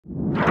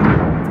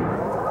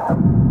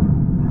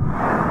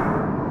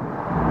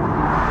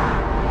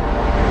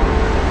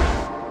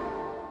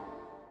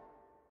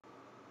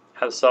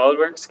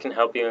SolidWorks can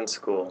help you in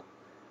school.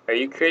 Are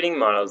you creating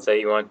models that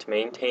you want to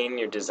maintain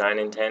your design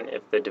intent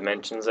if the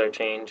dimensions are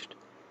changed?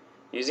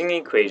 Using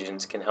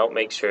equations can help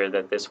make sure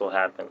that this will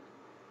happen.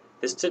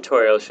 This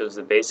tutorial shows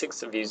the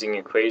basics of using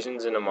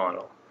equations in a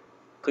model.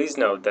 Please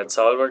note that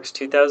SolidWorks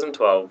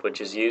 2012,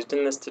 which is used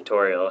in this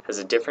tutorial, has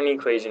a different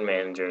equation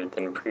manager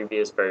than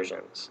previous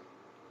versions.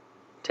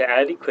 To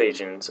add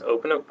equations,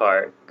 open a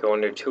part, go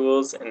under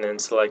Tools, and then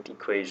select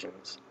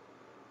Equations.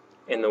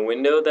 In the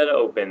window that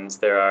opens,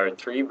 there are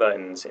 3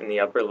 buttons in the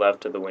upper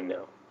left of the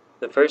window.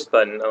 The first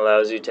button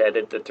allows you to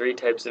edit the 3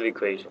 types of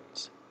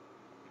equations.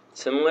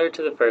 Similar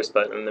to the first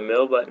button, the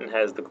middle button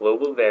has the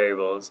global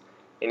variables,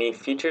 any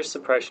feature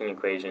suppression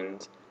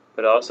equations,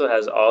 but also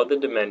has all the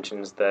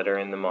dimensions that are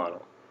in the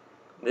model.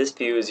 This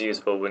view is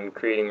useful when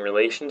creating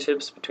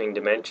relationships between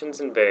dimensions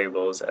and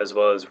variables as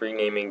well as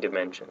renaming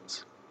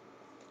dimensions.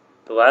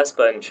 The last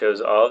button shows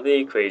all of the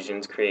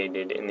equations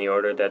created in the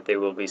order that they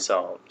will be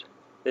solved.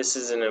 This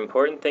is an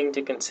important thing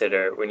to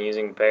consider when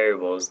using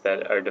variables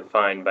that are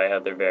defined by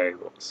other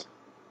variables.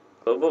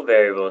 Global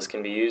variables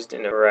can be used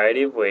in a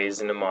variety of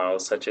ways in a model,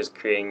 such as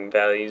creating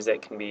values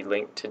that can be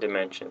linked to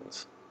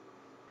dimensions.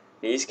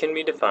 These can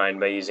be defined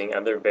by using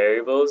other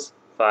variables,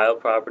 file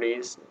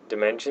properties,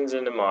 dimensions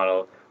in a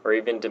model, or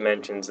even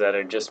dimensions that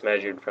are just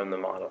measured from the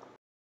model.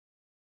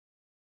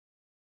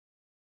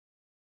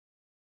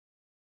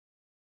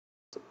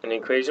 An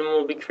equation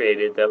will be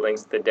created that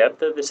links the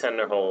depth of the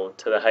center hole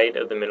to the height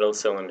of the middle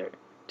cylinder.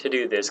 To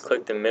do this,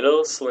 click the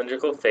middle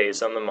cylindrical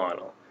face on the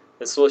model.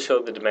 This will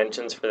show the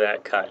dimensions for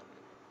that cut.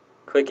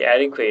 Click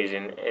Add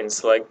Equation and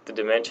select the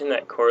dimension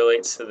that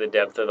correlates to the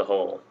depth of the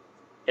hole.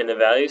 In the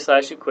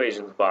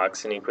Value/Equations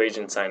box, an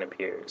equation sign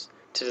appears.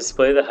 To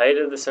display the height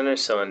of the center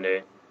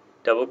cylinder,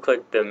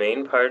 double-click the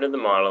main part of the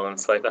model and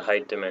select the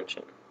height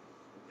dimension.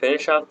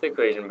 Finish off the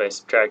equation by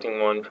subtracting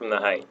 1 from the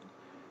height.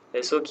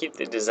 This will keep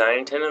the design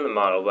intent of the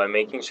model by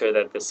making sure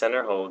that the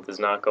center hole does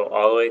not go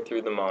all the way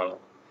through the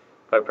model.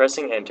 By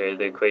pressing Enter,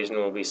 the equation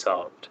will be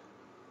solved.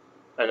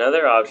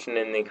 Another option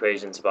in the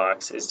Equations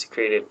box is to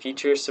create a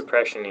feature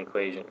suppression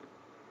equation.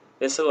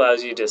 This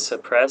allows you to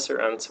suppress or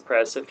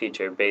unsuppress a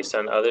feature based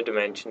on other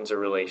dimensions or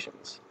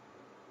relations.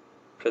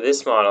 For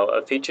this model,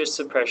 a feature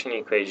suppression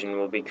equation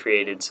will be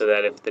created so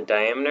that if the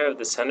diameter of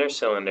the center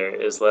cylinder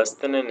is less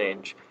than an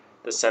inch,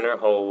 the center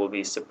hole will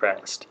be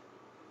suppressed.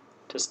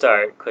 To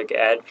start, click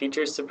Add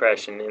Feature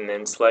Suppression and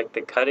then select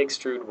the Cut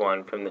Extrude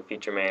 1 from the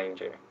Feature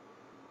Manager.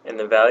 In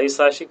the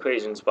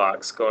Value/Equations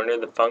box, go under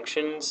the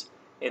Functions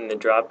in the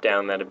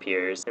drop-down that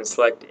appears and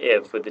select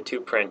If with the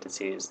 2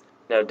 parentheses.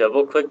 Now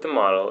double-click the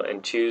model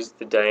and choose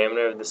the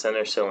diameter of the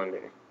center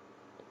cylinder.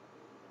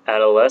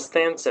 Add a less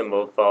than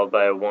symbol followed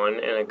by a 1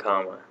 and a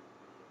comma.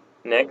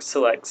 Next,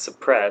 select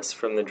Suppress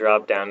from the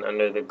drop-down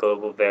under the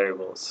Global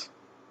Variables.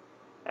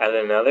 Add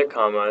another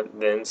comma,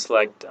 then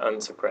select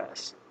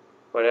Unsuppress.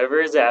 Whatever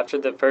is after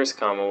the first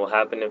comma will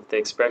happen if the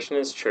expression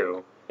is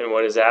true, and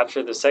what is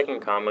after the second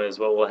comma is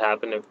what will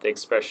happen if the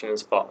expression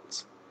is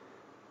false.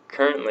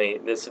 Currently,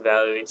 this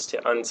evaluates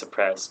to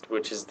unsuppressed,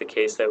 which is the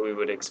case that we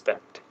would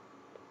expect.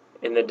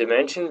 In the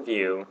Dimension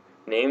view,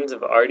 names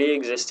of already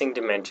existing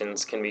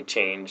dimensions can be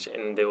changed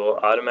and they will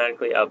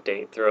automatically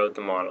update throughout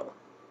the model.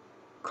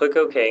 Click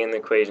OK in the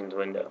Equations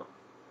window.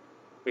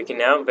 We can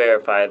now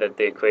verify that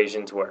the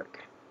equations work.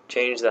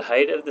 Change the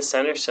height of the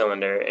center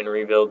cylinder and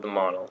rebuild the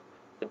model.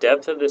 The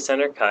depth of the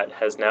center cut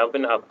has now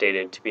been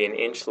updated to be an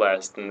inch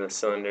less than the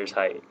cylinder's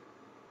height.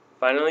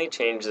 Finally,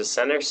 change the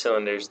center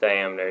cylinder's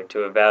diameter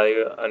to a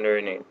value under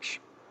an inch.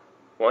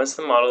 Once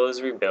the model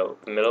is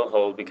rebuilt, the middle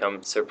hole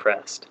becomes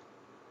suppressed.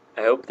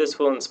 I hope this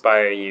will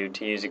inspire you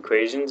to use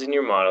equations in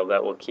your model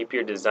that will keep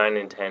your design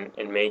intent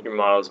and make your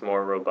models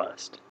more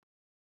robust.